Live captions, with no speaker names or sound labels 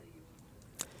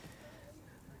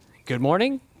Good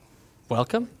morning.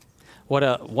 Welcome. What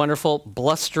a wonderful,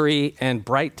 blustery, and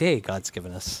bright day God's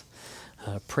given us.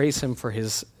 Praise him for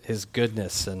his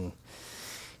goodness, and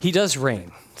he does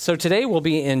reign. So today we'll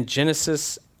be in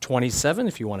Genesis 27,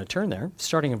 if you want to turn there,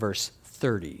 starting in verse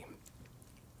 30.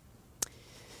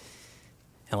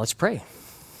 And let's pray.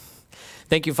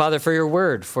 Thank you, Father, for your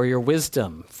word, for your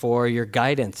wisdom, for your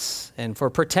guidance, and for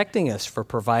protecting us, for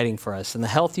providing for us, and the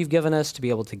health you've given us to be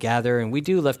able to gather. And we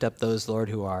do lift up those, Lord,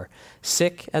 who are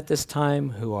sick at this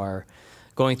time, who are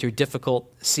going through difficult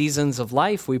seasons of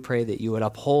life. We pray that you would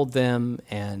uphold them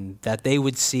and that they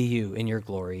would see you in your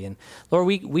glory. And Lord,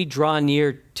 we draw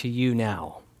near to you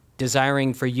now,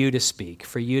 desiring for you to speak,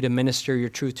 for you to minister your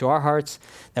truth to our hearts,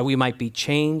 that we might be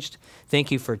changed. Thank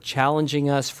you for challenging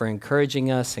us, for encouraging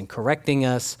us and correcting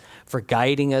us, for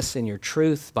guiding us in your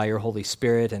truth by your Holy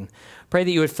Spirit. And pray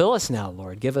that you would fill us now,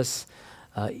 Lord. Give us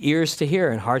ears to hear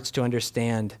and hearts to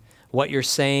understand what you're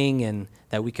saying, and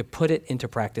that we could put it into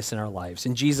practice in our lives.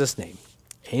 In Jesus' name,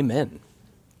 amen.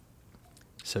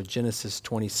 So Genesis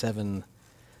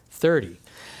 27:30.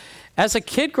 As a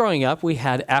kid growing up, we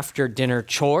had after-dinner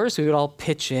chores. We would all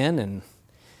pitch in and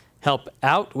help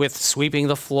out with sweeping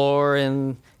the floor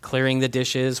and clearing the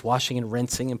dishes, washing and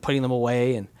rinsing and putting them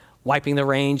away, and wiping the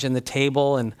range and the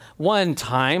table. And one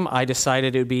time I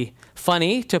decided it would be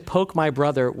funny to poke my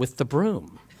brother with the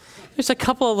broom. There's a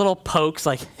couple of little pokes,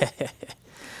 like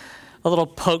a little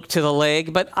poke to the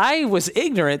leg, but I was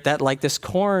ignorant that like this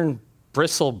corn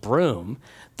bristle broom,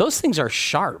 those things are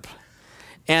sharp.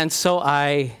 And so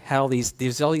I had all these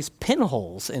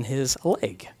pinholes in his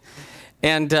leg.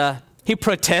 And he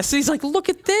protested. He's like, "Look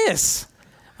at this."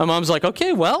 My mom's like,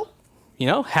 "Okay, well,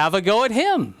 have a go at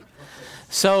him."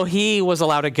 So he was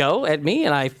allowed to go at me,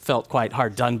 and I felt quite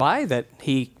hard done by that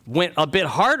he went a bit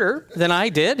harder than I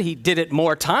did. He did it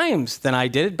more times than I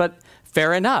did, but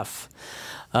fair enough.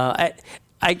 At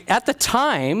the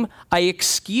time, I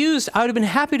would have been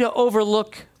happy to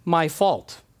overlook my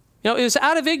fault. It was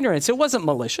out of ignorance. It wasn't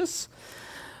malicious.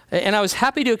 And I was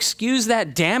happy to excuse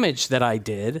that damage that I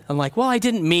did. I'm like, well, I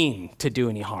didn't mean to do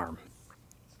any harm.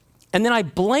 And then I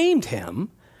blamed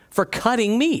him for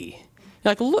cutting me.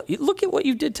 Like, look at what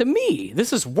you did to me.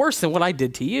 This is worse than what I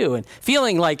did to you. And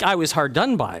feeling like I was hard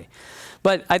done by.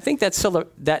 But I think that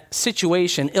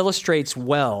situation illustrates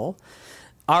well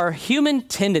our human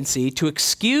tendency to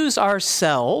excuse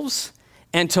ourselves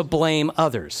and to blame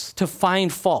others, to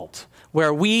find fault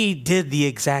where we did the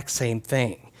exact same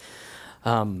thing.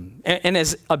 And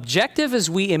as objective as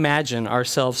we imagine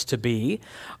ourselves to be,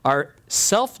 our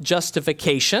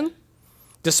self-justification,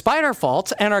 despite our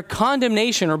faults, and our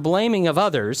condemnation or blaming of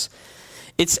others,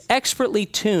 it's expertly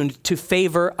tuned to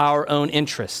favor our own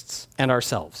interests and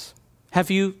ourselves. Have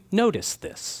you noticed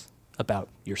this about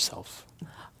yourself?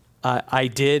 I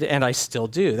did, and I still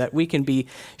do, that we can be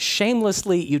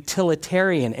shamelessly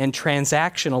utilitarian and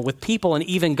transactional with people and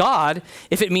even God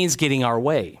if it means getting our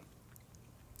way.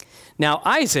 Now,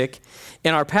 Isaac,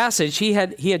 in our passage, he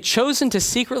had chosen to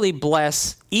secretly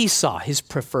bless Esau, his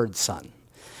preferred son,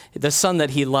 the son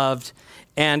that he loved,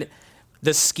 and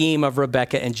the scheme of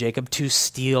Rebekah and Jacob to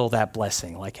steal that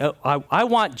blessing. Like, I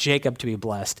want Jacob to be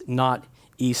blessed, not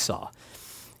Esau.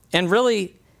 And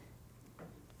really,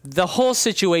 the whole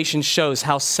situation shows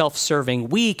how self-serving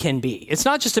we can be. It's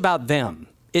not just about them.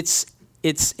 It's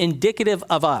indicative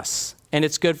of us, and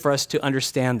it's good for us to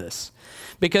understand this.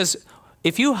 Because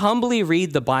if you humbly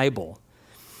read the Bible,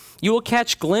 you will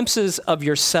catch glimpses of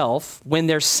yourself when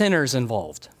there's sinners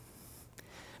involved.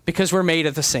 Because we're made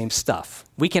of the same stuff.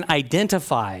 We can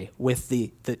identify with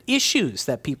the issues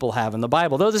that people have in the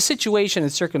Bible, though the situation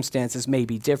and circumstances may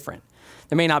be different.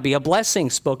 There may not be a blessing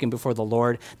spoken before the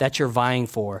Lord that you're vying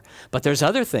for, but there's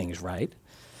other things, right?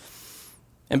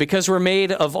 And because we're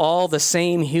made of all the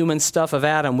same human stuff of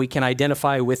Adam, we can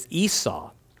identify with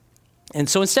Esau. And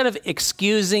so instead of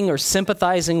excusing or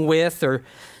sympathizing with or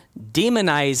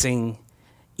demonizing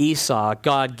Esau,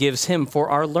 God gives him for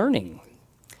our learning.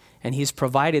 And he's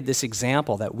provided this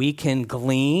example that we can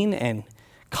glean and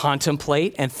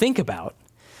contemplate and think about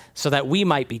so that we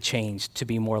might be changed to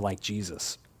be more like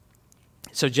Jesus.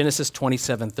 So Genesis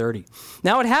 27:30.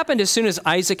 Now it happened as soon as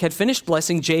Isaac had finished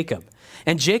blessing Jacob,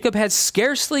 and Jacob had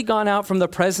scarcely gone out from the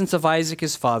presence of Isaac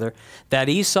his father, that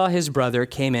Esau his brother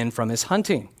came in from his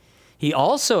hunting. He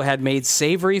also had made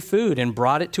savory food and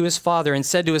brought it to his father and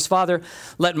said to his father,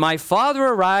 "Let my father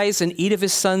arise and eat of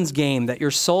his son's game, that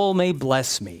your soul may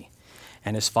bless me."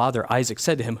 And his father Isaac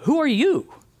said to him, "Who are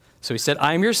you?" So he said,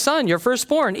 "I am your son, your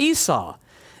firstborn, Esau."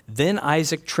 Then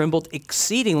Isaac trembled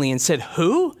exceedingly and said,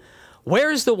 "Who?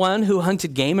 Where is the one who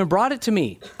hunted game and brought it to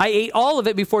me? I ate all of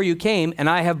it before you came, and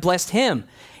I have blessed him."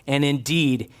 and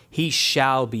indeed he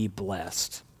shall be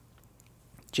blessed.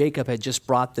 Jacob had just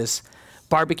brought this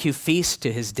barbecue feast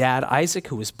to his dad, Isaac,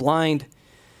 who was blind,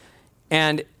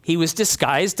 and he was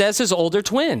disguised as his older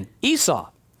twin, Esau.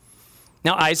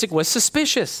 Now, Isaac was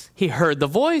suspicious. He heard the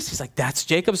voice. He's like, that's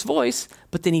Jacob's voice.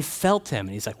 But then he felt him,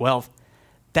 and he's like, well,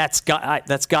 that's got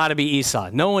to be Esau.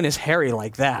 No one is hairy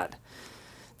like that.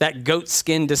 That goat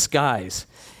skin disguise.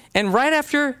 And right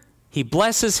after he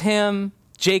blesses him,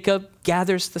 Jacob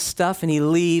gathers the stuff and he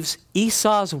leaves.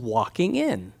 Esau's walking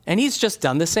in. And he's just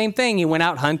done the same thing. He went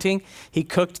out hunting. He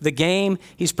cooked the game.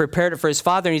 He's prepared it for his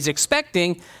father, and he's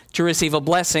expecting to receive a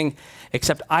blessing,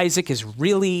 except Isaac is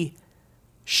really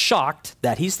shocked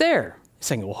that he's there. He's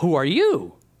saying, well, who are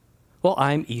you? Well,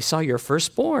 I'm Esau, your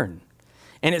firstborn.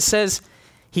 And it says,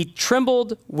 he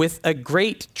trembled with a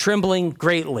great trembling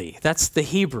greatly. That's the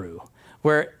Hebrew,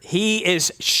 where he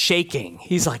is shaking.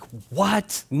 He's like,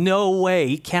 what? No way.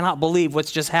 He cannot believe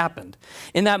what's just happened.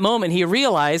 In that moment, he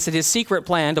realized that his secret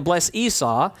plan to bless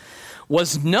Esau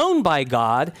was known by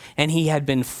God, and he had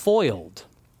been foiled.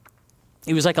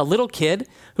 He was like a little kid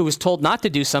who was told not to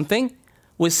do something,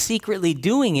 was secretly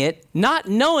doing it, not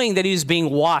knowing that he was being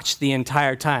watched the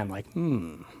entire time. Like,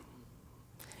 And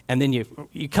then you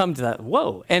come to that,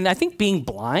 whoa. And I think being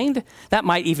blind, that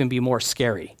might even be more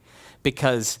scary,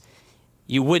 because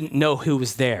you wouldn't know who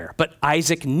was there. But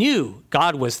Isaac knew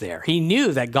God was there. He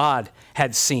knew that God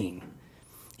had seen.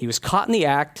 He was caught in the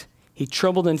act. He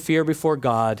trembled in fear before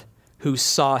God, who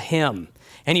saw him.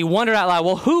 And he wondered out loud,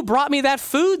 well, who brought me that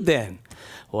food then?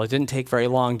 Well, it didn't take very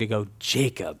long to go,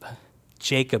 Jacob.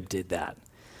 Jacob did that.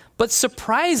 But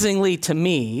surprisingly to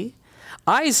me,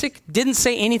 Isaac didn't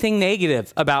say anything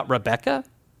negative about Rebekah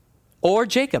or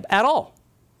Jacob at all.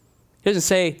 He doesn't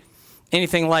say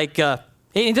anything like,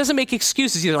 he doesn't make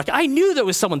excuses either. Like, I knew there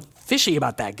was someone fishy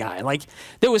about that guy. Like,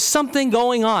 there was something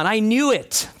going on. I knew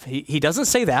it. He doesn't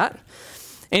say that.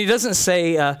 And he doesn't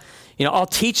say, I'll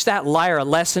teach that liar a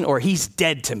lesson, or he's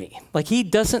dead to me. Like, he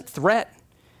doesn't threat.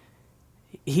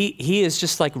 He is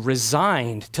just like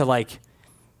resigned to like,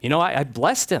 I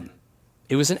blessed him.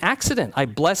 It was an accident. I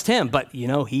blessed him, but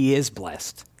he is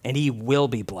blessed and he will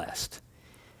be blessed.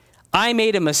 I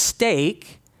made a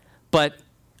mistake, but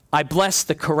I blessed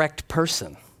the correct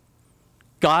person.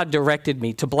 God directed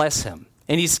me to bless him.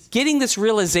 And he's getting this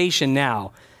realization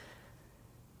now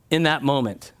in that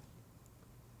moment.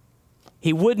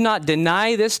 He would not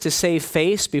deny this to save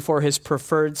face before his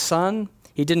preferred son.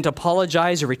 He didn't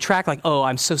apologize or retract like, oh,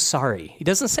 I'm so sorry. He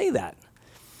doesn't say that.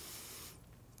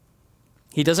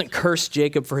 He doesn't curse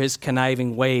Jacob for his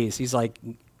conniving ways. He's like,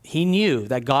 he knew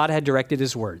that God had directed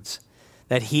his words,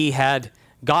 that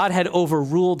God had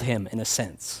overruled him in a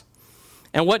sense.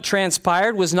 And what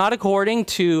transpired was not according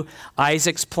to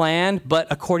Isaac's plan, but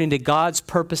according to God's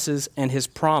purposes and his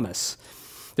promise.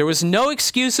 There was no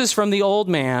excuses from the old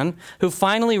man, who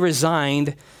finally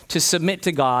resigned to submit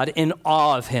to God in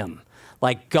awe of him.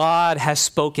 Like, God has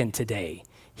spoken today.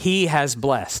 He has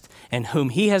blessed. And whom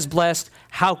he has blessed,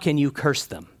 how can you curse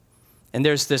them? And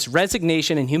there's this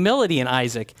resignation and humility in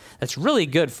Isaac that's really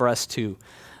good for us to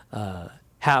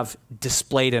have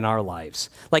displayed in our lives.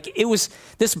 Like,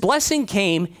 this blessing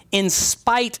came in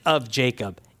spite of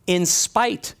Jacob, in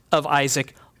spite of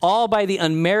Isaac, all by the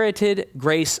unmerited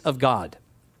grace of God.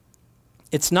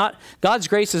 God's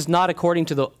grace is not according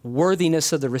to the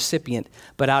worthiness of the recipient,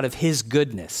 but out of his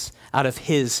goodness, out of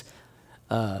his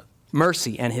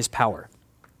mercy and his power.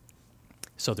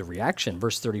 So the reaction,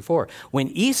 verse 34, when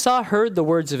Esau heard the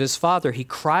words of his father, he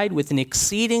cried with an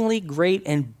exceedingly great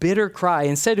and bitter cry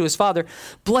and said to his father,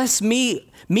 bless me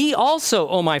also,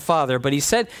 O my father. But he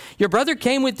said, your brother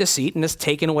came with deceit and has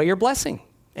taken away your blessing.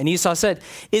 And Esau said,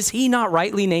 is he not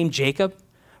rightly named Jacob?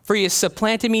 For he has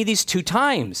supplanted me these 2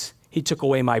 times. He took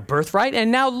away my birthright,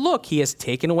 and now look, he has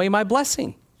taken away my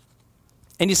blessing.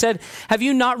 And he said, have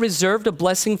you not reserved a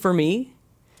blessing for me?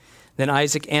 Then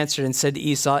Isaac answered and said to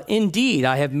Esau, indeed,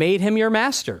 I have made him your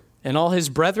master, and all his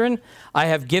brethren I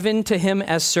have given to him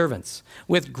as servants.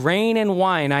 With grain and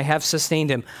wine I have sustained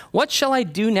him. What shall I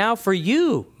do now for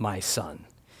you, my son?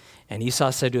 And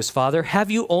Esau said to his father,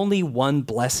 have you only one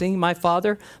blessing, my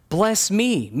father? Bless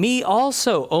me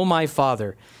also, O my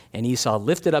father. And Esau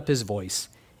lifted up his voice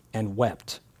and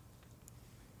wept.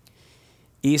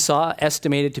 Esau,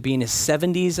 estimated to be in his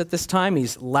 70s at this time,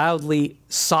 he's loudly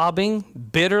sobbing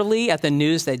bitterly at the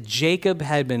news that Jacob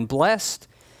had been blessed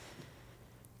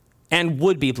and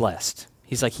would be blessed.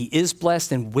 He's like, he is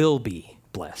blessed and will be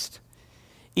blessed.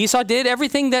 Esau did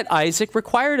everything that Isaac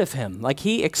required of him. Like,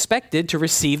 he expected to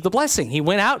receive the blessing. He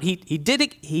went out, he did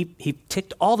it, he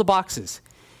ticked all the boxes.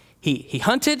 He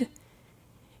hunted,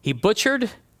 he butchered,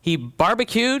 He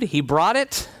barbecued, he brought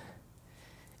it.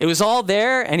 It was all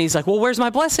there, and he's like, well, where's my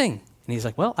blessing? And he's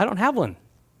like, well, I don't have one.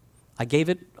 I gave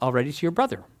it already to your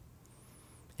brother.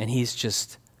 And he's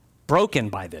just broken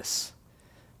by this,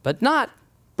 but not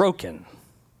broken.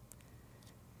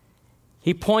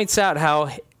 He points out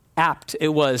how apt it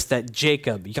was that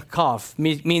Jacob, Yaakov,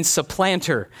 means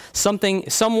supplanter,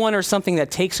 someone or something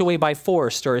that takes away by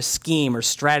force or a scheme or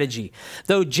strategy.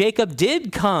 Though Jacob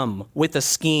did come with a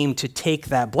scheme to take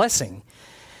that blessing,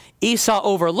 Esau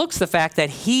overlooks the fact that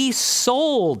he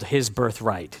sold his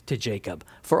birthright to Jacob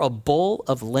for a bowl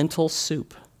of lentil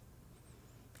soup.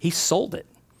 He sold it.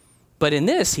 But in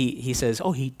this, he says,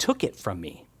 oh, he took it from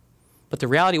me. But the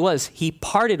reality was he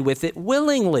parted with it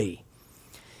willingly.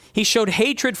 He showed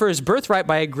hatred for his birthright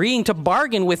by agreeing to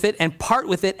bargain with it and part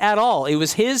with it at all. It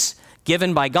was his,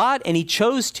 given by God, and he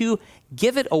chose to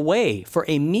give it away for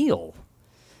a meal.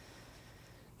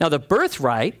 Now, the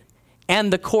birthright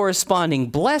and the corresponding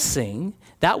blessing,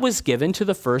 that was given to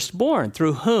the firstborn,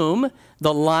 through whom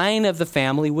the line of the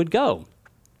family would go.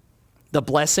 The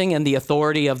blessing and the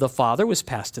authority of the father was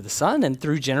passed to the son and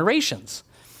through generations.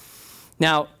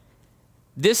 Now,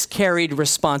 this carried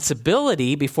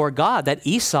responsibility before God that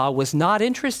Esau was not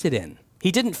interested in.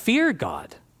 He didn't fear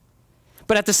God.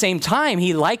 But at the same time,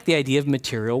 he liked the idea of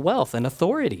material wealth and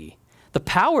authority, the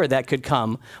power that could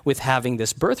come with having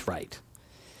this birthright.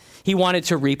 He wanted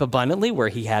to reap abundantly where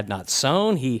he had not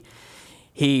sown.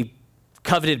 He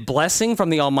coveted blessing from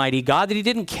the Almighty God that he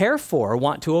didn't care for or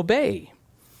want to obey.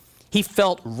 He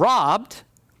felt robbed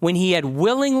when he had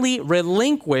willingly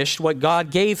relinquished what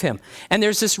God gave him. And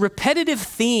there's this repetitive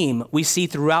theme we see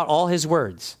throughout all his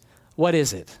words. What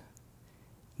is it?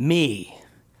 Me.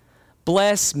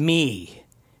 Bless me.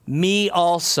 Me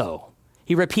also.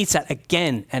 He repeats that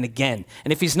again and again.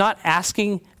 And if he's not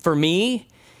asking for me,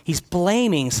 he's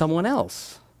blaming someone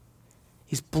else.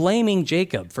 He's blaming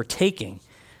Jacob for taking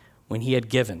when he had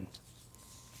given.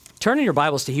 Turn in your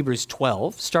Bibles to Hebrews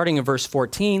 12, starting in verse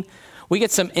 14. We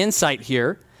get some insight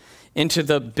here into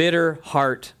the bitter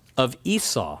heart of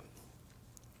Esau.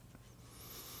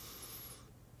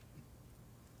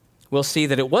 We'll see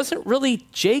that it wasn't really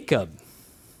Jacob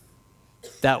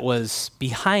that was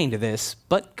behind this,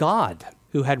 but God,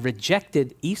 who had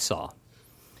rejected Esau.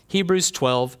 Hebrews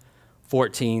 12,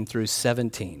 14 through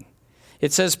 17.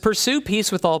 It says, pursue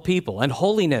peace with all people and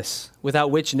holiness,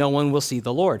 without which no one will see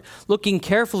the Lord, looking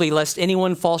carefully lest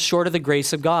anyone fall short of the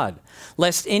grace of God,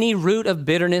 lest any root of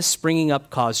bitterness springing up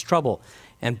cause trouble,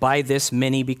 and by this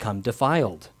many become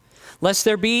defiled. Lest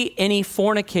there be any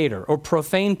fornicator or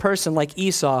profane person like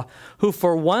Esau, who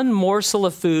for one morsel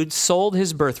of food sold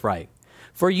his birthright.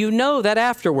 For you know that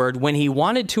afterward, when he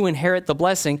wanted to inherit the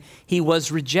blessing, he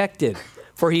was rejected,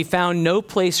 for he found no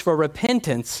place for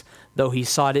repentance, though he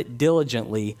sought it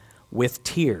diligently with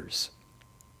tears.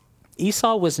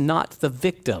 Esau was not the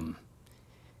victim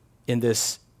in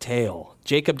this tale.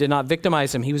 Jacob did not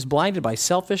victimize him. He was blinded by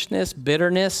selfishness,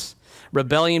 bitterness,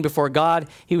 rebellion before God.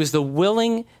 He was the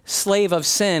willing slave of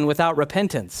sin without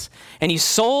repentance. And he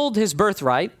sold his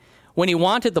birthright when he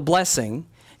wanted the blessing,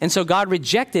 and so God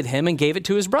rejected him and gave it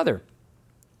to his brother.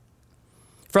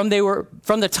 From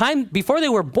the time before they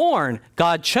were born,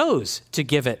 God chose to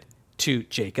give it to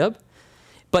Jacob,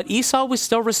 but Esau was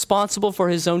still responsible for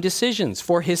his own decisions,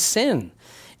 for his sin.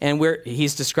 And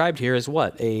he's described here as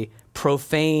what? A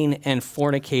profane and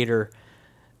fornicator,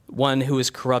 one who is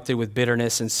corrupted with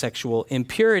bitterness and sexual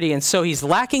impurity. And so he's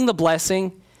lacking the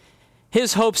blessing.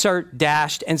 His hopes are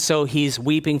dashed, and so he's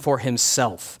weeping for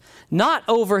himself. Not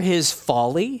over his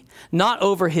folly, not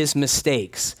over his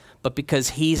mistakes, but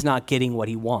because he's not getting what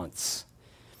he wants.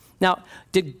 Now,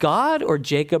 did God or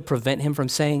Jacob prevent him from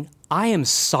saying, I am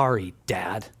sorry,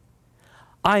 Dad.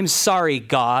 I'm sorry,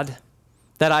 God,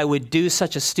 that I would do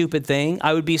such a stupid thing.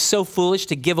 I would be so foolish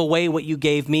to give away what you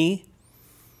gave me.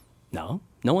 No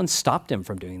one stopped him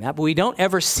from doing that, but we don't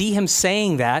ever see him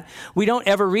saying that. We don't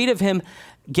ever read of him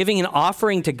giving an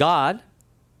offering to God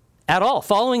at all,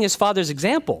 following his father's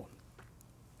example.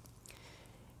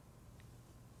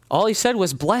 All he said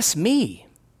was, bless me.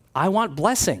 I want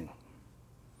blessing.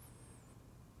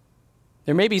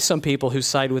 There may be some people who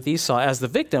side with Esau as the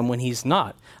victim when he's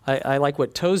not. I like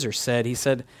what Tozer said. He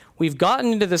said, we've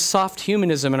gotten into this soft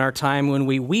humanism in our time when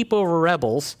we weep over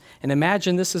rebels and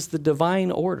imagine this is the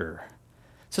divine order.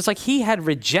 So it's like he had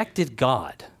rejected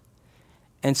God,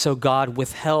 and so God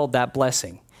withheld that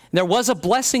blessing. There was a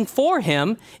blessing for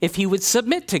him if he would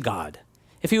submit to God,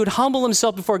 if he would humble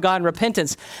himself before God in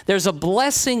repentance. There's a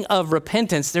blessing of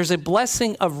repentance. There's a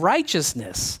blessing of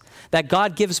righteousness that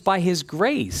God gives by his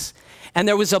grace. And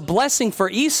there was a blessing for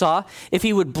Esau if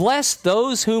he would bless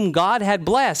those whom God had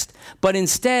blessed. But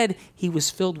instead, he was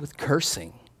filled with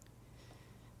cursing.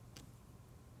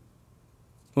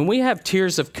 When we have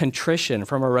tears of contrition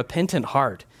from a repentant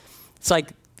heart, it's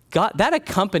like God, that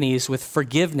accompanies with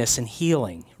forgiveness and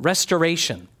healing,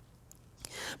 restoration.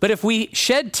 But if we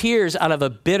shed tears out of a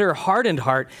bitter, hardened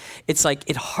heart, it's like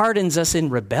it hardens us in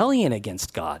rebellion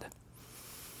against God.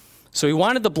 So he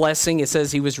wanted the blessing. It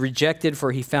says he was rejected,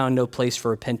 for he found no place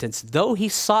for repentance, though he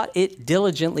sought it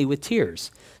diligently with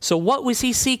tears. So what was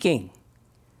he seeking?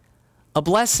 A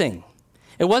blessing.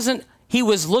 It wasn't he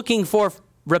was looking for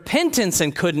repentance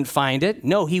and couldn't find it.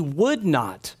 No, he would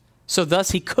not. So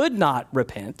thus he could not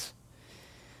repent.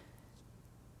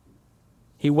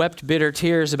 He wept bitter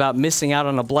tears about missing out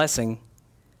on a blessing,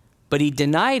 but he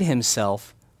denied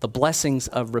himself the blessings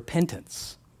of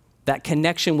repentance, that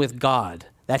connection with God,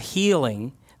 that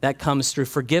healing that comes through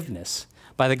forgiveness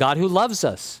by the God who loves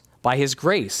us, by his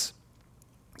grace.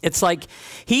 It's like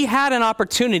he had an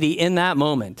opportunity in that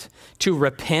moment to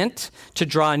repent, to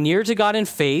draw near to God in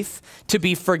faith, to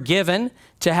be forgiven,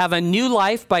 to have a new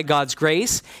life by God's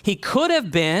grace. He could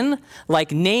have been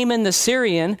like Naaman the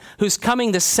Syrian, who's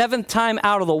coming the seventh time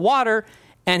out of the water,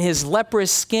 and his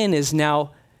leprous skin is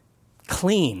now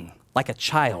clean, like a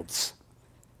child's,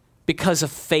 because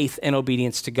of faith and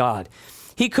obedience to God.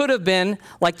 He could have been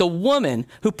like the woman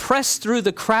who pressed through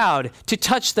the crowd to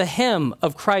touch the hem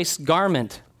of Christ's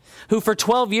garment, who for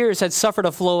 12 years had suffered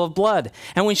a flow of blood.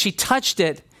 And when she touched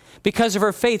it, because of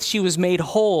her faith, she was made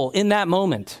whole in that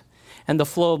moment, and the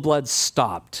flow of blood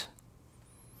stopped.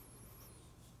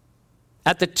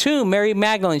 At the tomb, Mary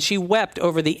Magdalene, she wept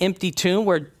over the empty tomb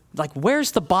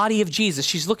where's the body of Jesus?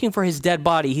 She's looking for his dead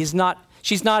body. She's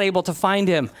not able to find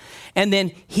him. And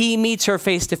then he meets her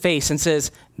face to face and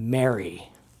says, Mary.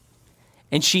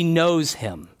 And she knows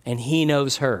him, and he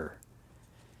knows her.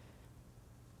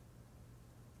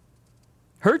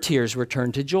 Her tears were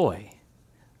turned to joy.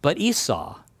 But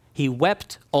Esau, he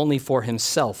wept only for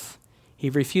himself. He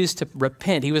refused to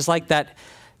repent. He was like that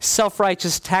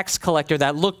self-righteous tax collector,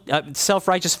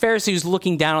 self-righteous Pharisee who's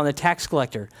looking down on the tax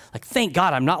collector. Like, thank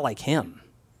God I'm not like him.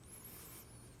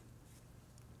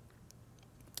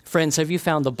 Friends, have you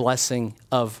found the blessing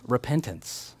of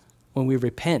repentance? When we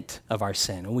repent of our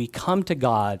sin, when we come to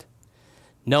God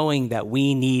knowing that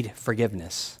we need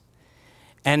forgiveness.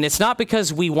 And it's not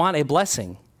because we want a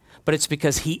blessing, but it's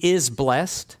because he is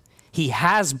blessed, he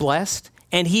has blessed,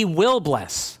 and he will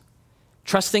bless,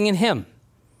 trusting in him.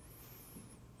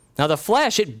 Now the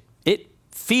flesh, it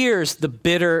fears the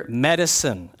bitter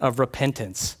medicine of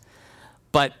repentance,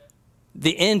 but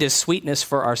the end is sweetness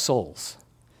for our souls.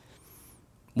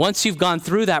 Once you've gone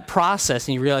through that process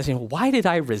and you realize, why did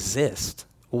I resist?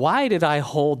 Why did I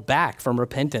hold back from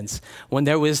repentance when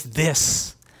there was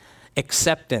this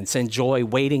acceptance and joy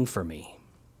waiting for me?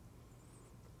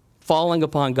 Falling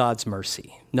upon God's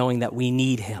mercy, knowing that we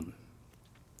need him.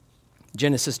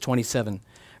 Genesis 27,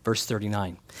 verse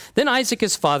 39. Then Isaac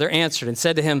his father answered and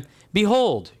said to him,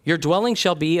 Behold, your dwelling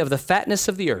shall be of the fatness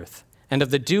of the earth and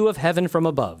of the dew of heaven from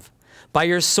above. By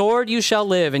your sword you shall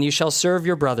live, and you shall serve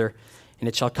your brother. And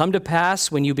it shall come to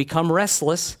pass when you become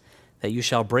restless that you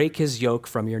shall break his yoke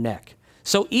from your neck.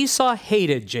 So Esau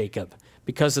hated Jacob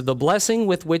because of the blessing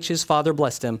with which his father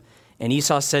blessed him. And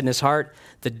Esau said in his heart,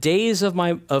 The days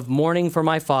of mourning for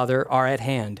my father are at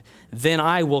hand. Then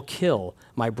I will kill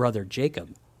my brother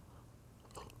Jacob.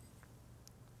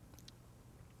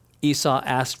 Esau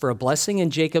asked for a blessing,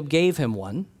 and Jacob gave him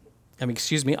one.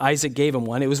 Isaac gave him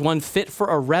one. It was one fit for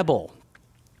a rebel.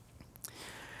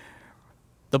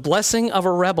 The blessing of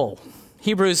a rebel.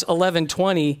 Hebrews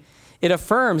 11:20, it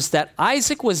affirms that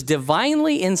Isaac was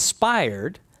divinely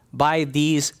inspired by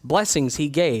these blessings he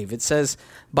gave. It says,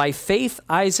 by faith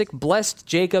Isaac blessed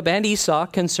Jacob and Esau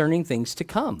concerning things to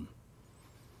come.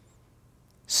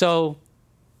 So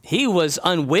he was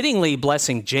unwittingly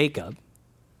blessing Jacob,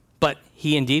 but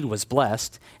he indeed was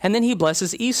blessed. And then he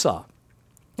blesses Esau.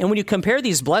 And when you compare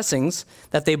these blessings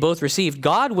that they both received,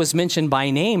 God was mentioned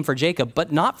by name for Jacob,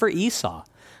 but not for Esau.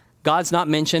 God's not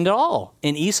mentioned at all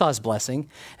in Esau's blessing.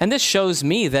 And this shows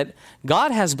me that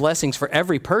God has blessings for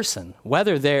every person,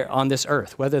 whether they're on this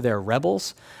earth, whether they're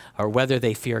rebels or whether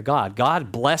they fear God.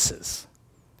 God blesses.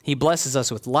 He blesses us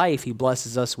with life. He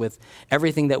blesses us with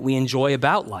everything that we enjoy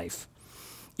about life.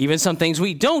 Even some things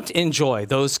we don't enjoy,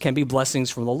 those can be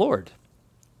blessings from the Lord.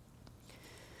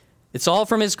 It's all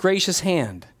from his gracious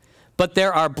hand. But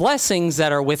there are blessings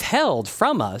that are withheld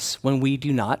from us when we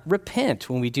do not repent,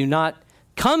 when we do not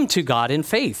come to God in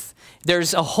faith.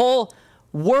 There's a whole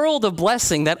world of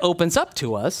blessing that opens up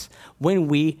to us when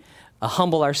we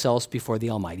humble ourselves before the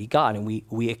Almighty God, and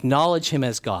we acknowledge him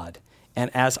as God and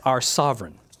as our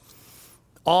sovereign.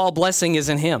 All blessing is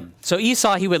in him. So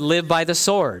Esau, he would live by the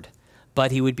sword,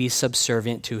 but he would be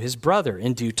subservient to his brother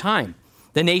in due time.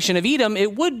 The nation of Edom,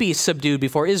 it would be subdued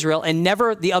before Israel and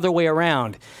never the other way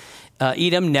around.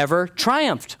 Edom never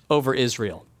triumphed over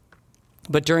Israel.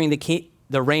 But during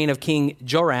the reign of King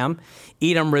Joram,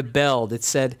 Edom rebelled. It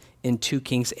said in 2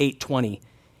 Kings 8:20,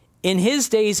 in his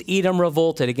days Edom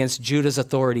revolted against Judah's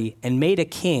authority and made a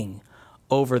king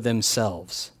over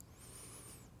themselves.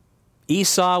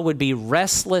 Esau would be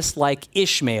restless like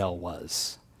Ishmael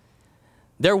was.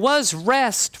 There was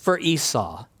rest for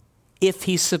Esau if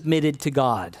he submitted to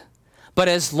God. But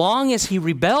as long as he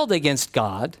rebelled against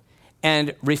God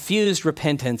and refused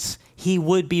repentance, he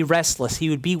would be restless. He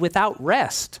would be without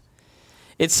rest.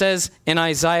 It says in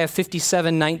Isaiah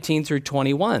 57:19 through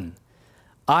 21,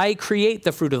 I create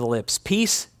the fruit of the lips.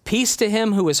 Peace to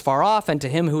him who is far off and to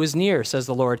him who is near, says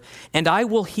the Lord, and I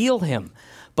will heal him.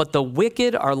 But the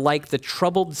wicked are like the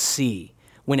troubled sea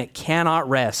when it cannot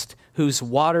rest, whose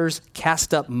waters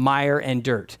cast up mire and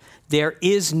dirt. There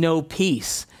is no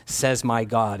peace, says my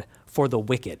God, for the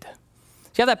wicked. So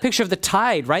you have that picture of the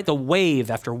tide, right? The wave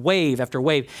after wave after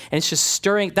wave. And it's just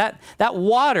stirring that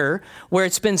water where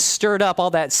it's been stirred up,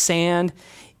 all that sand.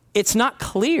 It's not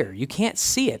clear. You can't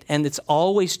see it. And it's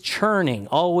always churning,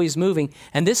 always moving.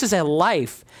 And this is a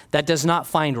life that does not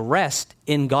find rest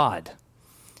in God.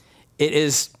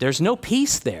 There's no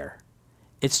peace there.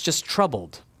 It's just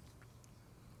troubled.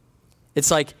 It's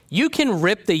like you can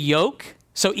rip the yoke.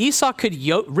 So Esau could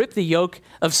rip the yoke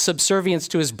of subservience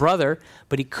to his brother,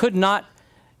 but he could not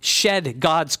shed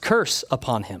God's curse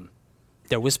upon him.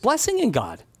 There was blessing in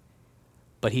God,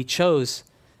 but he chose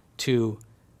to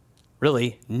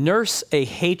really nurse a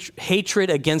hatred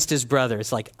against his brother.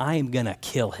 It's like, I'm going to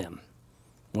kill him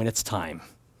when it's time.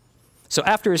 So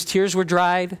after his tears were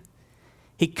dried,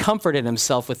 he comforted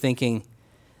himself with thinking,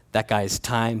 that guy's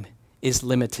time is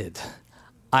limited.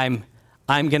 I'm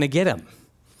going to get him.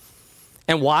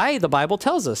 And why? The Bible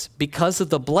tells us, because of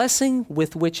the blessing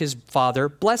with which his father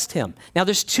blessed him. Now,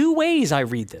 there's two ways I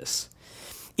read this.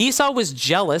 Esau was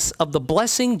jealous of the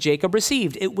blessing Jacob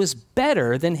received. It was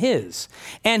better than his.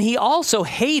 And he also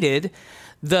hated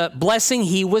the blessing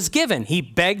he was given. He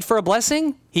begged for a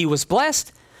blessing. He was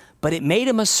blessed, but it made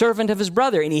him a servant of his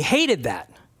brother, and he hated that.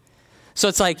 So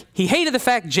it's like he hated the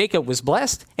fact Jacob was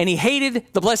blessed, and he hated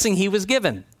the blessing he was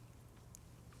given.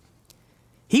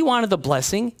 He wanted the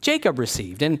blessing Jacob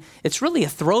received. And it's really a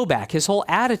throwback, his whole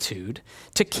attitude,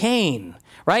 to Cain,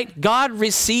 right? God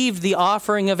received the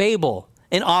offering of Abel,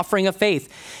 an offering of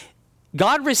faith.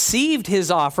 God received his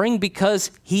offering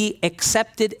because he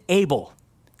accepted Abel.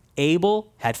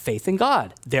 Abel had faith in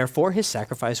God. Therefore, his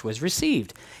sacrifice was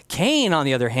received. Cain, on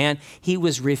the other hand, he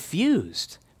was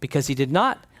refused because he did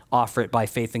not offer it by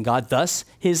faith in God. Thus,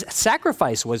 his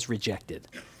sacrifice was rejected.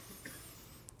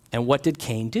 And what did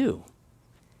Cain do?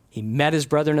 He met his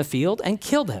brother in a field and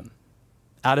killed him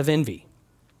out of envy.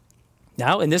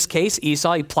 Now, in this case,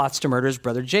 Esau, he plots to murder his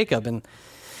brother Jacob. And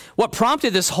what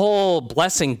prompted this whole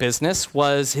blessing business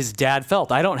was his dad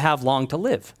felt, I don't have long to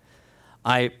live.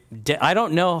 I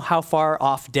don't know how far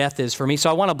off death is for me, so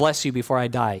I want to bless you before I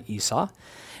die, Esau.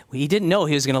 He didn't know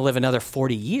he was going to live another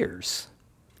 40 years.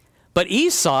 But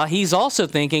Esau, he's also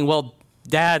thinking, well,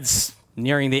 Dad's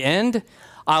nearing the end.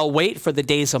 I'll wait for the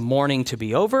days of mourning to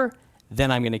be over. Then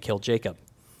I'm going to kill Jacob.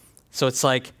 So it's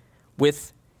like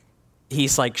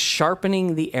he's like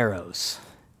sharpening the arrows.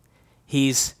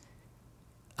 He's,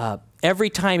 every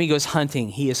time he goes hunting,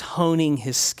 he is honing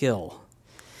his skill.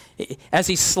 As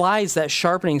he slides that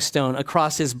sharpening stone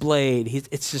across his blade,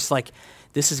 it's just like,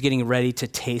 this is getting ready to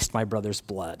taste my brother's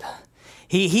blood.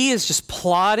 He is just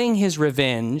plotting his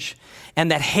revenge,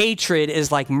 and that hatred is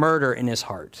like murder in his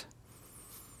heart.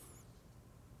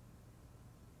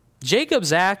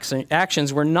 Jacob's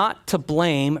actions were not to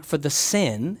blame for the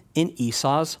sin in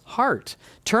Esau's heart.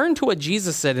 Turn to what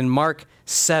Jesus said in Mark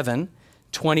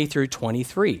 7:20 through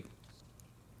 23.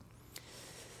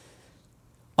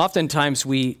 Oftentimes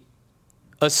we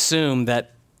assume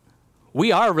that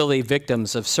we are really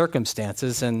victims of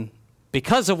circumstances, and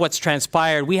because of what's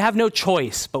transpired, we have no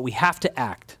choice, but we have to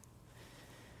act.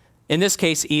 In this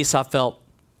case, Esau felt,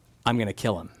 I'm going to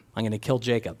kill him. I'm going to kill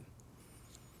Jacob.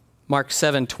 Mark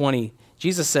 7:20,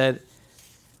 Jesus said,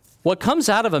 what comes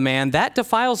out of a man, that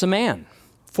defiles a man.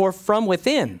 For from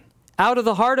within, out of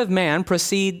the heart of man,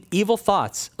 proceed evil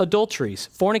thoughts, adulteries,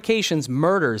 fornications,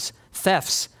 murders,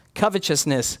 thefts,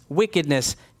 covetousness,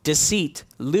 wickedness, deceit,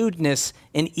 lewdness,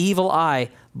 an evil eye,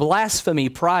 blasphemy,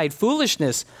 pride,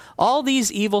 foolishness. All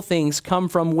these evil things come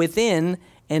from within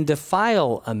and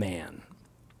defile a man.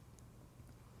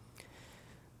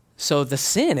 So the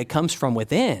sin, it comes from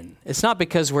within. It's not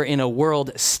because we're in a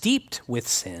world steeped with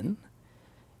sin.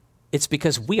 It's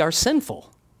because we are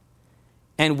sinful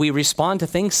and we respond to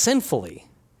things sinfully.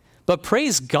 But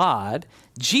praise God,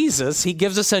 Jesus, he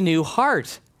gives us a new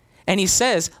heart. And he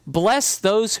says, bless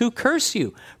those who curse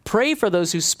you. Pray for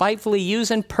those who spitefully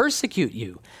use and persecute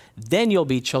you. Then you'll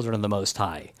be children of the Most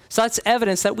High. So that's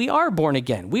evidence that we are born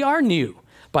again. We are new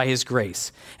by his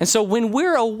grace. And so when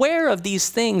we're aware of these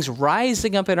things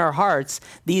rising up in our hearts,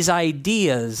 these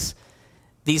ideas,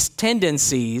 these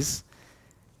tendencies,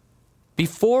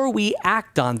 before we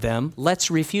act on them, let's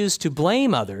refuse to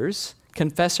blame others,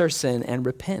 confess our sin, and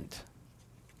repent.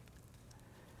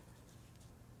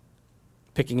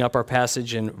 Picking up our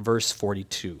passage in verse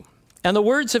 42. And the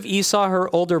words of Esau,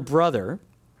 her older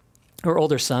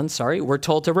son, were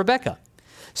told to Rebekah.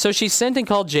 So she sent and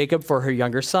called Jacob for her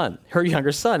younger son,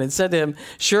 and said to him,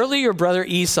 surely your brother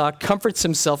Esau comforts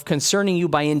himself concerning you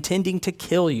by intending to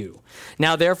kill you.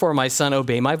 Now therefore, my son,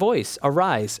 obey my voice.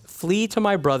 Arise, flee to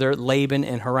my brother Laban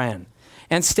in Haran,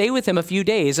 and stay with him a few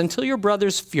days until your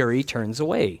brother's fury turns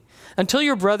away, until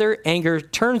your brother anger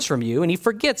turns from you and he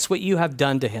forgets what you have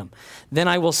done to him. Then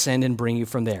I will send and bring you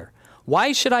from there.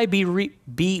 Why should I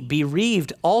be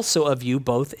bereaved also of you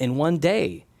both in one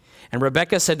day? And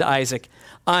Rebekah said to Isaac,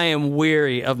 I am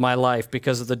weary of my life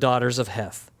because of the daughters of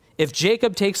Heth. If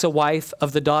Jacob takes a wife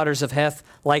of the daughters of Heth,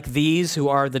 like these who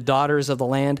are the daughters of the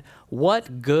land,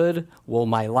 what good will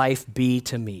my life be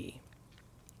to me?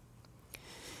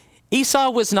 Esau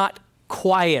was not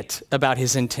quiet about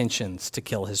his intentions to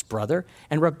kill his brother.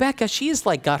 And Rebekah, she's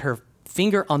like got her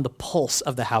finger on the pulse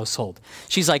of the household.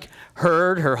 She's like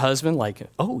heard her husband like,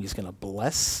 oh, he's going to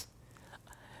bless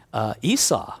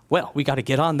Esau. Well, we got to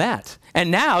get on that. And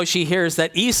now she hears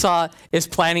that Esau is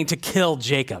planning to kill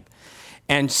Jacob.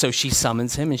 And so she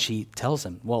summons him and she tells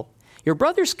him, well, your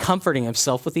brother's comforting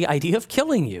himself with the idea of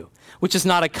killing you, which is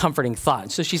not a comforting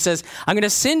thought. So she says, I'm going to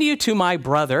send you to my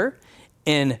brother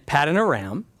in Paddan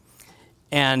Aram.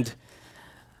 And,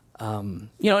 in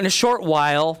a short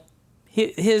while,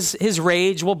 his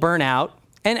rage will burn out.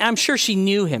 And I'm sure she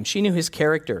knew him. She knew his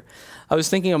character. I was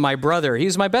thinking of my brother. He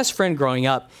was my best friend growing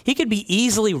up. He could be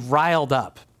easily riled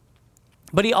up.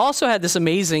 But he also had this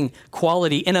amazing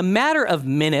quality. In a matter of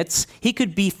minutes, he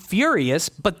could be furious,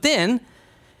 but then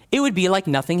it would be like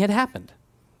nothing had happened.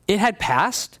 It had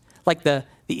passed, like the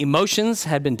emotions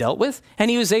had been dealt with,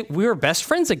 and we were best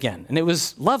friends again. And it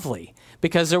was lovely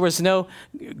because there was no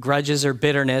grudges or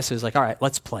bitterness. It was like, all right,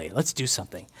 let's play. Let's do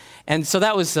something. And so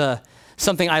that was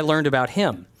something I learned about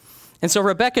him. And so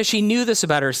Rebekah, she knew this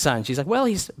about her son. She's like, well,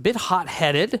 he's a bit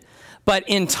hot-headed, but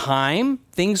in time,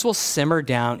 things will simmer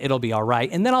down. It'll be all right.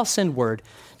 And then I'll send word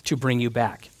to bring you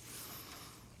back.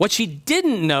 What she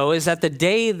didn't know is that the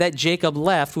day that Jacob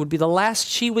left would be the last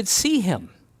she would see him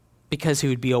because he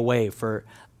would be away for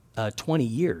 20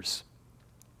 years.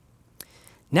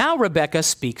 Now Rebekah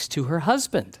speaks to her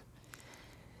husband.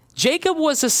 Jacob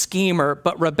was a schemer,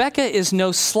 but Rebekah is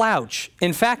no slouch.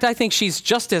 In fact, I think she's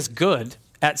just as good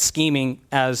at scheming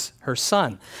as her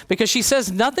son, because she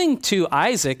says nothing to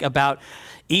Isaac about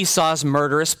Esau's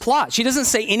murderous plot. She doesn't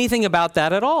say anything about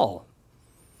that at all,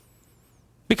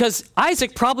 because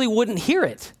Isaac probably wouldn't hear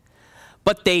it.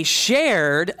 But they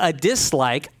shared a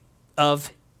dislike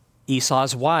of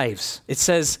Esau's wives. It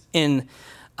says in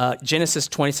Genesis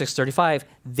 26:35,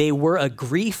 they were a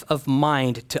grief of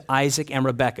mind to Isaac and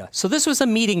Rebekah. So this was a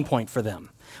meeting point for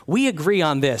them. We agree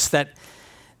on this, that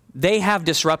they have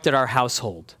disrupted our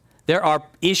household. There are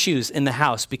issues in the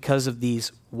house because of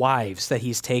these wives that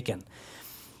he's taken.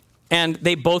 And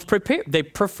they both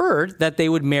preferred that they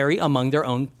would marry among their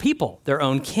own people, their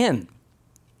own kin.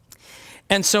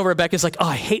 And so Rebekah's like, oh,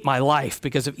 I hate my life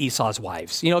because of Esau's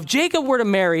wives. If Jacob were to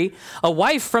marry a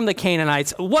wife from the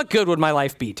Canaanites, what good would my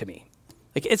life be to me?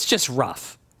 Like, it's just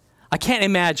rough. I can't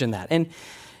imagine that. And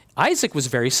Isaac was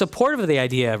very supportive of the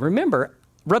idea. Remember,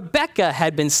 Rebekah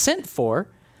had been sent for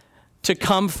to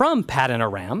come from Paddan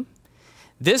Aram.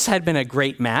 This had been a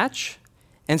great match.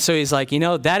 And so he's like,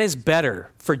 that is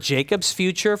better for Jacob's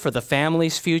future, for the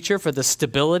family's future, for the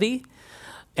stability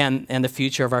and the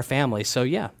future of our family. So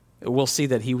yeah, we'll see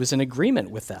that he was in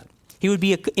agreement with that. He would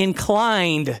be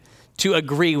inclined to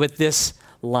agree with this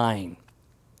line.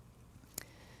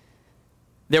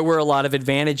 There were a lot of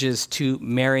advantages to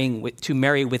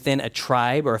marry within a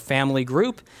tribe or a family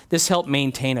group. This helped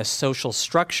maintain a social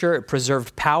structure. It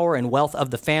preserved power and wealth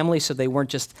of the family so they weren't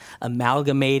just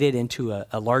amalgamated into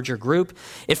a larger group.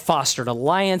 It fostered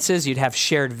alliances. You'd have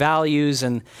shared values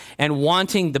and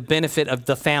wanting the benefit of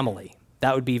the family.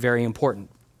 That would be very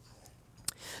important.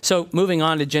 So moving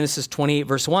on to Genesis 28,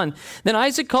 verse 1, then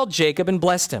Isaac called Jacob and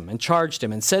blessed him and charged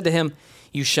him and said to him,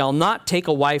 you shall not take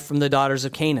a wife from the daughters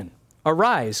of Canaan.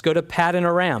 Arise, go to Paddan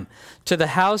Aram, to the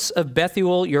house of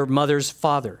Bethuel, your mother's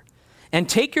father, and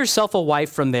take yourself a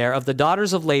wife from there of the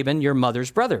daughters of Laban, your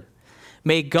mother's brother.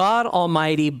 May God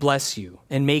Almighty bless you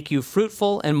and make you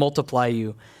fruitful and multiply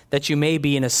you, that you may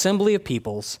be an assembly of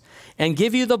peoples, and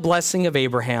give you the blessing of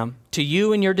Abraham to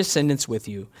you and your descendants with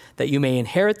you, that you may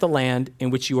inherit the land in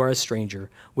which you are a stranger,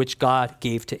 which God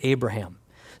gave to Abraham.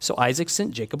 So Isaac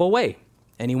sent Jacob away,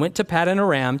 and he went to Paddan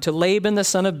Aram to Laban, the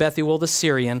son of Bethuel the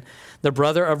Syrian, the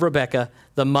brother of Rebekah,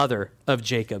 the mother of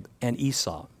Jacob and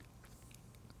Esau.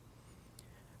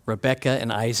 Rebekah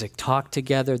and Isaac talk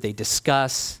together, they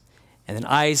discuss, and then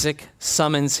Isaac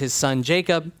summons his son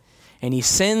Jacob, and he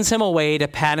sends him away to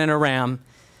Paddan Aram,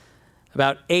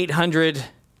 about 800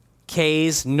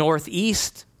 k's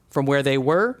northeast from where they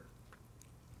were.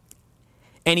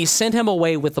 And he sent him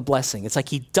away with the blessing. It's like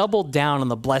he doubled down on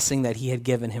the blessing that he had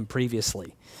given him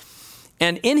previously.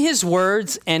 And in his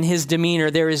words and his demeanor,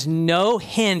 there is no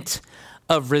hint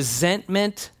of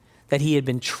resentment that he had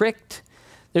been tricked.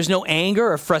 There's no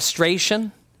anger or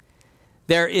frustration.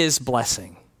 There is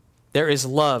blessing. There is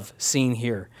love seen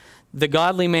here. The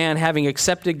godly man having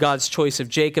accepted God's choice of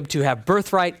Jacob to have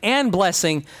birthright and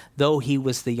blessing, though he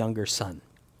was the younger son.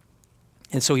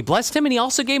 And so he blessed him, and he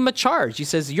also gave him a charge. He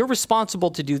says, you're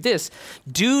responsible to do this.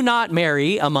 Do not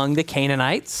marry among the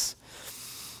Canaanites.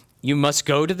 You must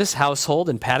go to this household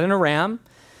in Paddan Aram,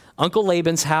 Uncle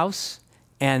Laban's house,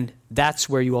 and that's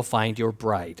where you will find your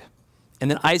bride.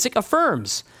 And then Isaac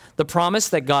affirms the promise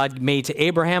that God made to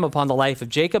Abraham upon the life of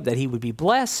Jacob, that he would be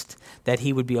blessed, that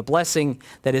he would be a blessing,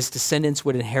 that his descendants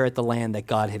would inherit the land that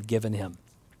God had given him.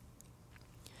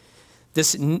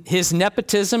 His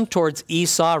nepotism towards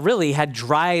Esau really had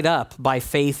dried up by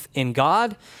faith in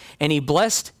God, and he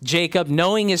blessed Jacob,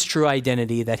 knowing his true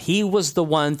identity, that he was the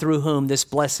one through whom this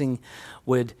blessing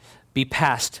would be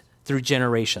passed through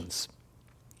generations.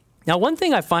 Now, one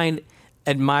thing I find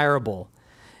admirable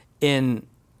in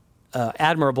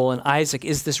Isaac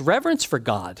is this reverence for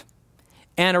God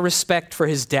and a respect for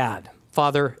his dad,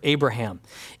 Father Abraham.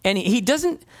 And he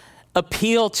doesn't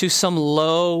appeal to some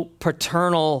low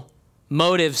paternal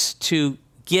motives to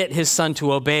get his son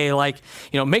to obey, like,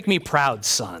 make me proud,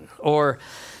 son, or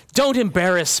don't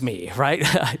embarrass me, right?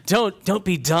 Don't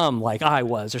be dumb like I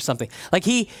was or something. Like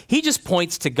he just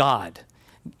points to God.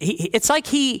 It's like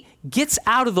he gets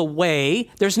out of the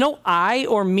way. There's no I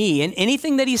or me in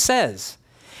anything that he says.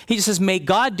 He just says, may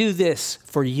God do this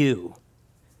for you.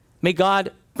 May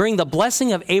God bring the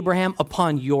blessing of Abraham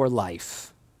upon your life.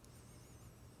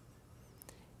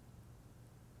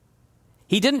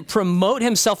 He didn't promote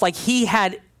himself like he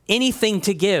had anything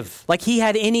to give, like he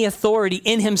had any authority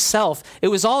in himself. It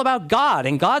was all about God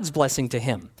and God's blessing to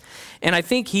him. And I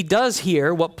think he does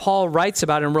here what Paul writes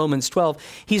about in Romans 12.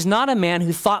 He's not a man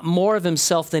who thought more of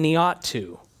himself than he ought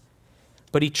to,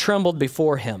 but he trembled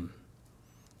before him.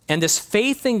 And this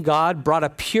faith in God brought a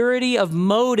purity of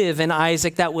motive in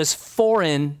Isaac that was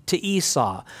foreign to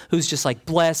Esau, who's just like,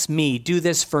 bless me, do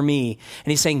this for me.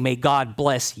 And he's saying, may God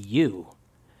bless you.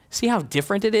 See how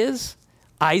different it is?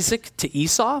 Isaac to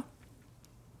Esau?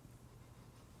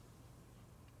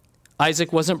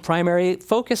 Isaac wasn't primarily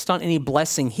focused on any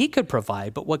blessing he could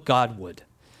provide, but what God would,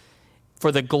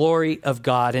 for the glory of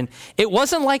God. And it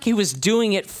wasn't like he was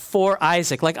doing it for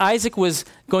Isaac, like Isaac was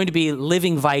going to be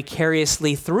living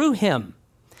vicariously through him,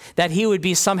 that he would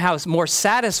be somehow more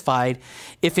satisfied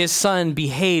if his son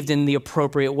behaved in the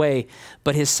appropriate way,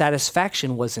 but his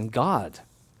satisfaction was in God.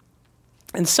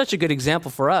 And such a good example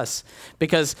for us,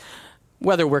 because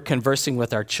whether we're conversing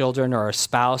with our children or our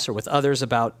spouse or with others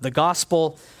about the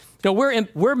gospel,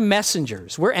 we're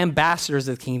messengers, we're ambassadors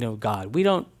of the kingdom of God. We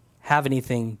don't have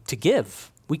anything to give.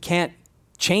 We can't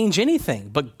change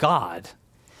anything, but God.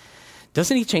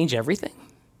 Doesn't he change everything?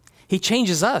 He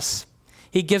changes us.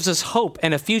 He gives us hope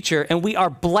and a future, and we are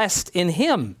blessed in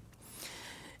him.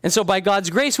 And so by God's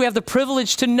grace, we have the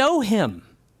privilege to know him,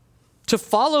 to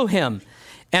follow him.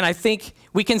 And I think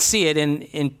we can see it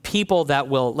in people that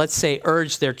will, let's say,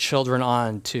 urge their children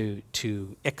on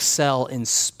to excel in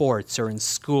sports or in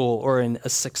school or in a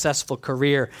successful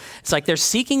career. It's like they're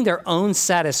seeking their own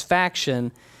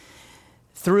satisfaction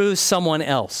through someone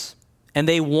else. And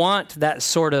they want that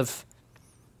sort of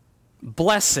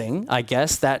blessing, I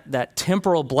guess, that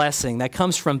temporal blessing that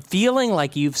comes from feeling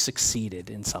like you've succeeded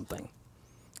in something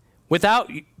without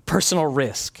personal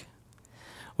risk.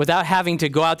 Without having to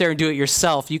go out there and do it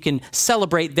yourself, you can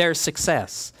celebrate their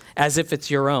success as if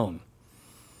it's your own.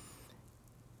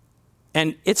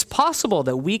 And it's possible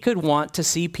that we could want to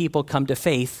see people come to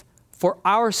faith for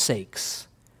our sakes,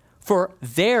 for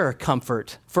their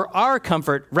comfort, for our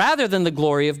comfort, rather than the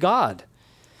glory of God.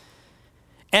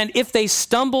 And if they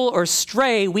stumble or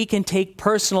stray, we can take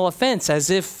personal offense as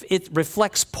if it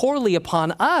reflects poorly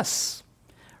upon us,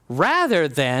 rather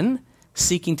than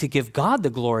seeking to give God the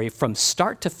glory from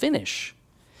start to finish.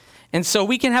 And so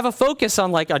we can have a focus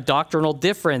on like a doctrinal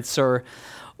difference or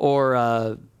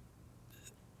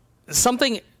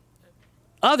something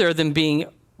other than being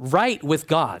right with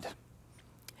God.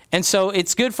 And so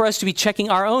it's good for us to be checking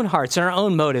our own hearts and our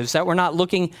own motives, that we're not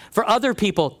looking for other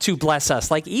people to bless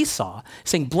us, like Esau,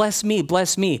 saying, bless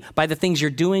me, by the things you're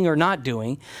doing or not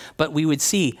doing. But we would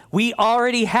see we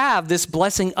already have this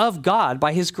blessing of God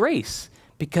by his grace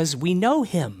because we know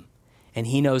him and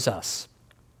he knows us.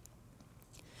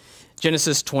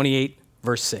 Genesis 28,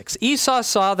 verse 6. Esau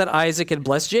saw that Isaac had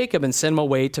blessed Jacob and sent him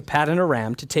away to Paddan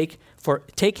Aram to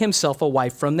take himself a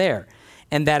wife from there.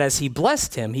 And that as he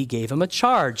blessed him, he gave him a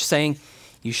charge, saying,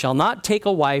 you shall not take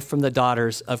a wife from the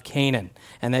daughters of Canaan.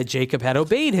 And that Jacob had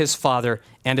obeyed his father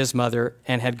and his mother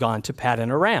and had gone to Paddan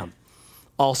Aram.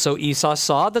 Also Esau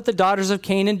saw that the daughters of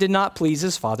Canaan did not please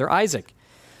his father Isaac.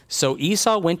 So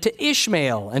Esau went to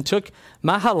Ishmael and took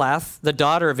Mahalath, the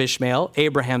daughter of Ishmael,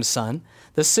 Abraham's son,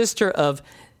 the sister of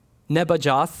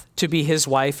Nebajoth, to be his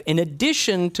wife, in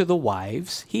addition to the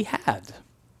wives he had.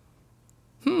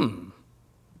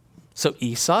 So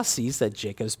Esau sees that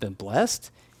Jacob's been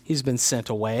blessed. He's been sent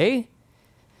away.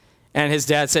 And his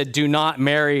dad said, do not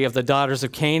marry of the daughters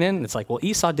of Canaan. It's like, well,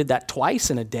 Esau did that twice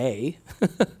in a day.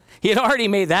 He had already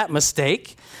made that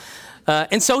mistake.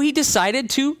 And so he decided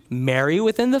to marry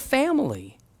within the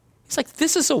family. He's like,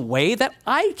 this is a way that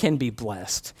I can be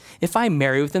blessed if I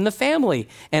marry within the family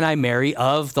and I marry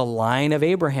of the line of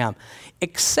Abraham.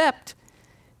 Except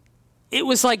it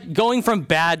was like going from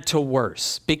bad to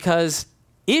worse because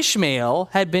Ishmael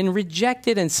had been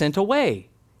rejected and sent away.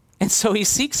 And so he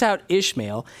seeks out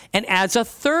Ishmael and adds a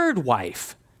third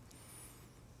wife.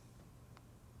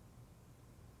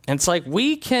 And it's like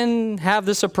we can have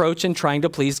this approach in trying to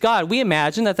please God. We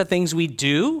imagine that the things we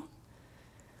do,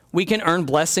 we can earn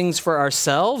blessings for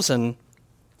ourselves and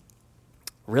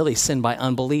really sin by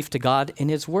unbelief to God in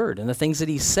his word and the things that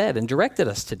he said and directed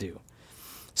us to do.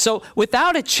 So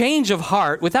without a change of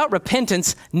heart, without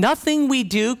repentance, nothing we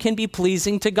do can be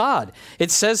pleasing to God. It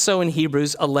says so in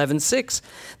Hebrews 11:6,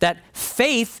 that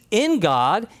faith in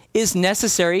God is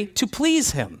necessary to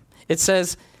please him. It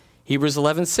says, Hebrews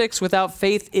 11:6, without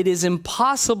faith it is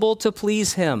impossible to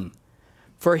please him.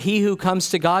 For he who comes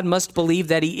to God must believe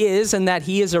that he is, and that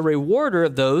he is a rewarder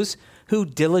of those who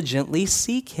diligently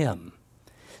seek him.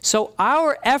 So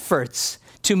our efforts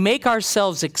to make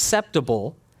ourselves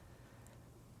acceptable,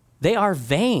 they are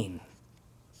vain.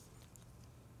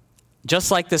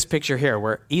 Just like this picture here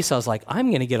where Esau's like, I'm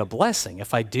going to get a blessing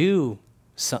if I do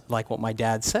like what my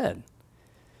dad said.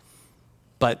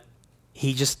 But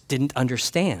he just didn't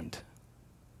understand.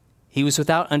 He was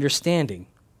without understanding,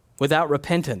 without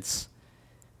repentance.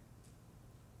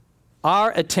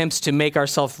 Our attempts to make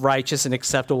ourselves righteous and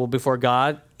acceptable before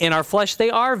God, in our flesh,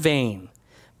 they are vain.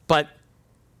 But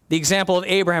the example of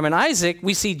Abraham and Isaac,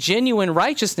 we see genuine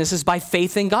righteousness is by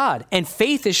faith in God. And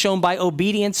faith is shown by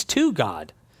obedience to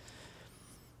God.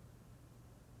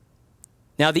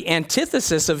 Now, the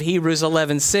antithesis of Hebrews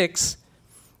 11:6,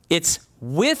 it's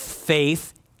with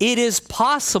faith, it is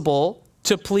possible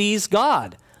to please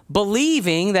God,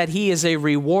 believing that he is a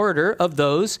rewarder of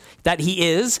those that he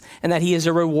is, and that he is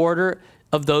a rewarder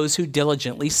of those who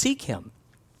diligently seek him.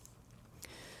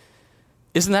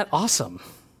 Isn't that awesome?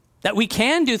 That we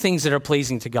can do things that are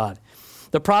pleasing to God.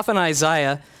 The prophet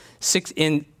Isaiah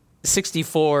in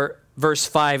 64 verse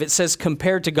 5, it says,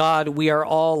 compared to God, we are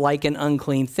all like an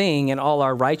unclean thing, and all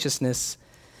our righteousnesses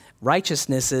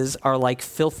are like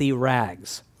filthy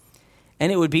rags.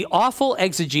 And it would be awful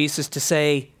exegesis to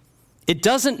say, it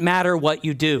doesn't matter what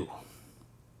you do.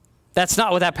 That's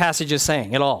not what that passage is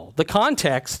saying at all. The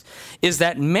context is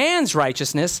that man's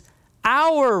righteousness,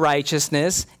 our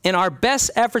righteousness, in our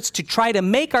best efforts to try to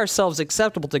make ourselves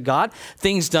acceptable to God,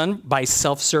 things done by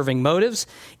self-serving motives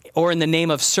or in the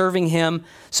name of serving him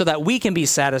so that we can be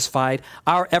satisfied,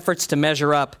 our efforts to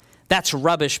measure up, that's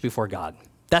rubbish before God.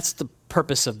 That's the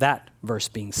purpose of that verse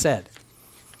being said.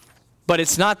 But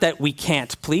it's not that we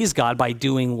can't please God by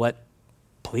doing what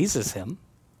pleases him.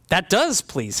 That does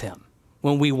please him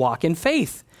when we walk in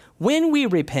faith. When we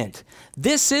repent,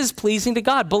 this is pleasing to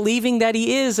God, believing that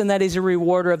he is and that he's a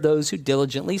rewarder of those who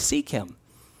diligently seek him.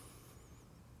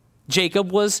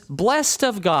 Jacob was blessed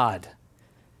of God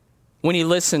when he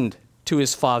listened to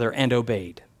his father and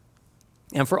obeyed.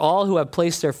 And for all who have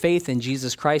placed their faith in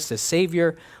Jesus Christ as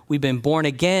Savior, we've been born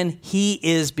again. He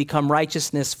is become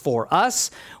righteousness for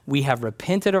us. We have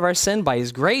repented of our sin by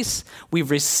his grace.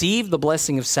 We've received the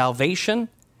blessing of salvation.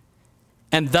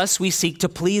 And thus we seek to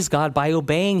please God by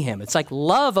obeying him. It's like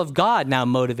love of God now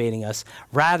motivating us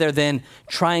rather than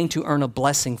trying to earn a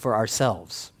blessing for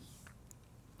ourselves.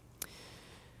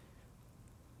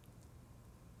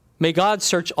 May God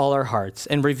search all our hearts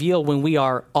and reveal when we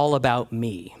are all about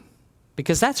me.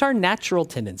 Because that's our natural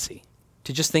tendency,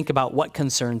 to just think about what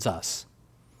concerns us.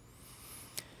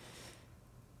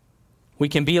 We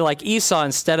can be like Esau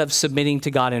instead of submitting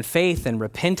to God in faith and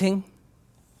repenting,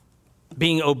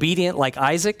 being obedient like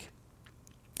Isaac.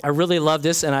 I really love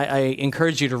this, and I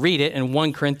encourage you to read it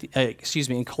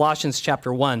in Colossians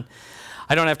chapter 1.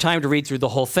 I don't have time to read through the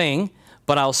whole thing,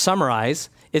 but I'll summarize.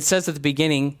 It says at the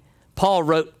beginning, Paul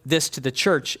wrote this to the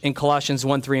church in Colossians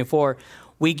 1, 3, and 4.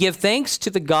 We give thanks to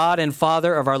the God and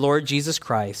Father of our Lord Jesus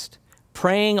Christ,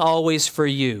 praying always for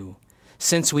you,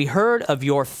 since we heard of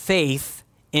your faith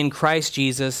in Christ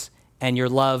Jesus and your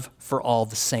love for all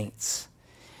the saints.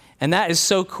 And that is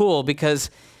so cool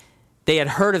because they had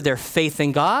heard of their faith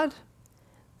in God,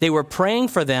 they were praying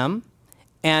for them,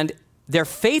 and their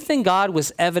faith in God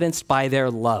was evidenced by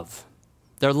their love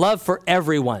for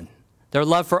everyone, their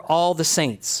love for all the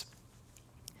saints.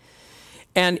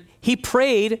 And he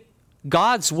prayed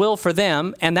God's will for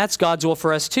them, and that's God's will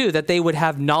for us too, that they would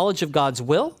have knowledge of God's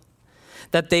will,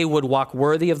 that they would walk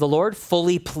worthy of the Lord,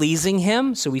 fully pleasing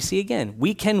him. So we see again,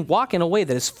 we can walk in a way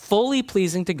that is fully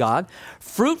pleasing to God,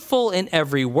 fruitful in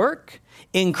every work,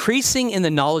 increasing in the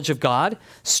knowledge of God,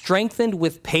 strengthened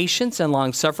with patience and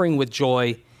long-suffering with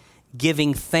joy,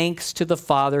 giving thanks to the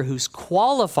Father who's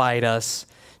qualified us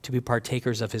to be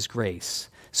partakers of his grace.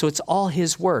 So it's all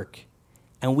his work,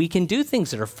 and we can do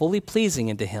things that are fully pleasing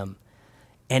unto him.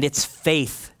 And it's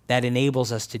faith that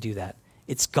enables us to do that.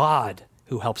 It's God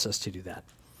who helps us to do that.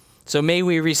 So may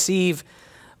we receive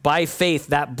by faith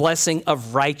that blessing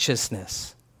of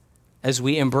righteousness as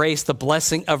we embrace the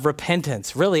blessing of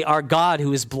repentance, really our God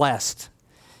who is blessed.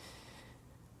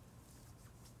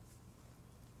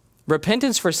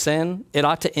 Repentance for sin, it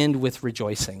ought to end with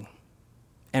rejoicing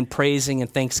and praising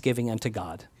and thanksgiving unto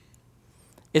God.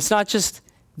 It's not just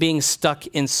being stuck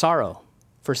in sorrow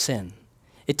for sin.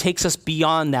 It takes us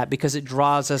beyond that because it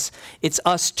draws us, it's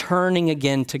us turning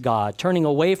again to God, turning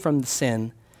away from the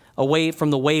sin, away from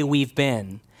the way we've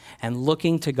been, and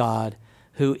looking to God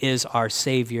who is our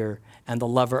Savior and the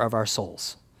lover of our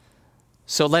souls.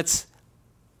 So let's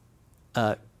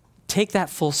take that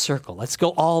full circle. Let's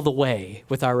go all the way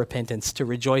with our repentance to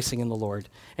rejoicing in the Lord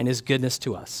and his goodness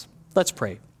to us. Let's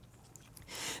pray.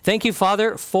 Thank you,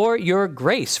 Father, for your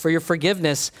grace, for your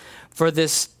forgiveness, for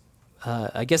this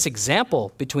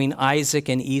example between Isaac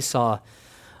and Esau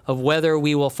of whether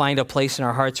we will find a place in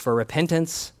our hearts for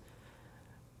repentance,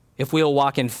 if we will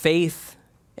walk in faith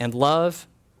and love,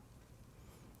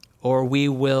 or we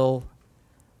will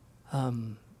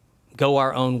go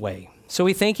our own way. So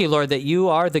we thank you, Lord, that you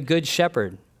are the good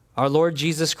shepherd, our Lord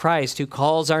Jesus Christ, who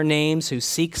calls our names, who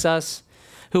seeks us,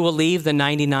 who will leave the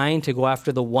 99 to go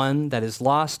after the one that is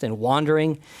lost and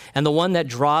wandering, and the one that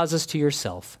draws us to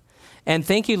yourself. And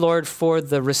thank you, Lord, for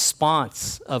the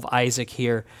response of Isaac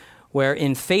here, where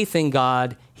in faith in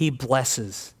God, he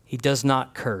blesses, he does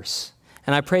not curse.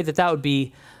 And I pray that that would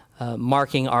be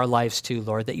marking our lives too,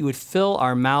 Lord, that you would fill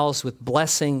our mouths with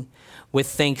blessing, with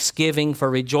thanksgiving, for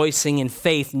rejoicing in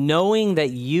faith, knowing that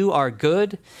you are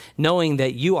good, knowing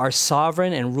that you are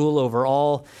sovereign and rule over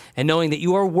all, and knowing that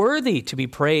you are worthy to be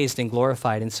praised and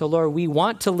glorified. And so, Lord, we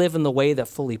want to live in the way that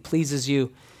fully pleases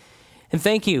you. And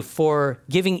thank you for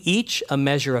giving each a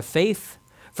measure of faith,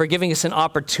 for giving us an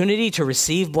opportunity to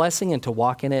receive blessing and to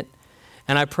walk in it.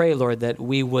 And I pray, Lord, that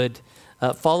we would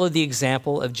follow the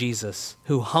example of Jesus,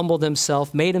 who humbled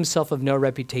himself, made himself of no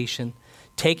reputation,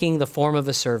 taking the form of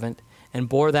a servant, and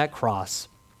bore that cross.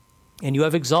 And you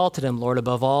have exalted him, Lord,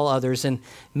 above all others. And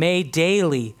may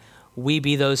daily we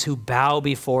be those who bow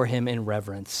before him in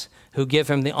reverence, who give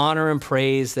him the honor and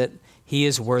praise that he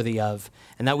is worthy of,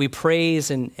 and that we praise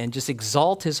and just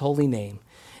exalt his holy name.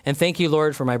 And thank you,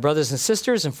 Lord, for my brothers and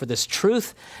sisters and for this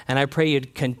truth. And I pray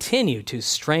you'd continue to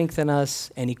strengthen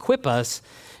us and equip us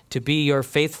to be your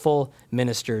faithful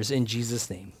ministers in Jesus'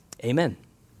 name. Amen.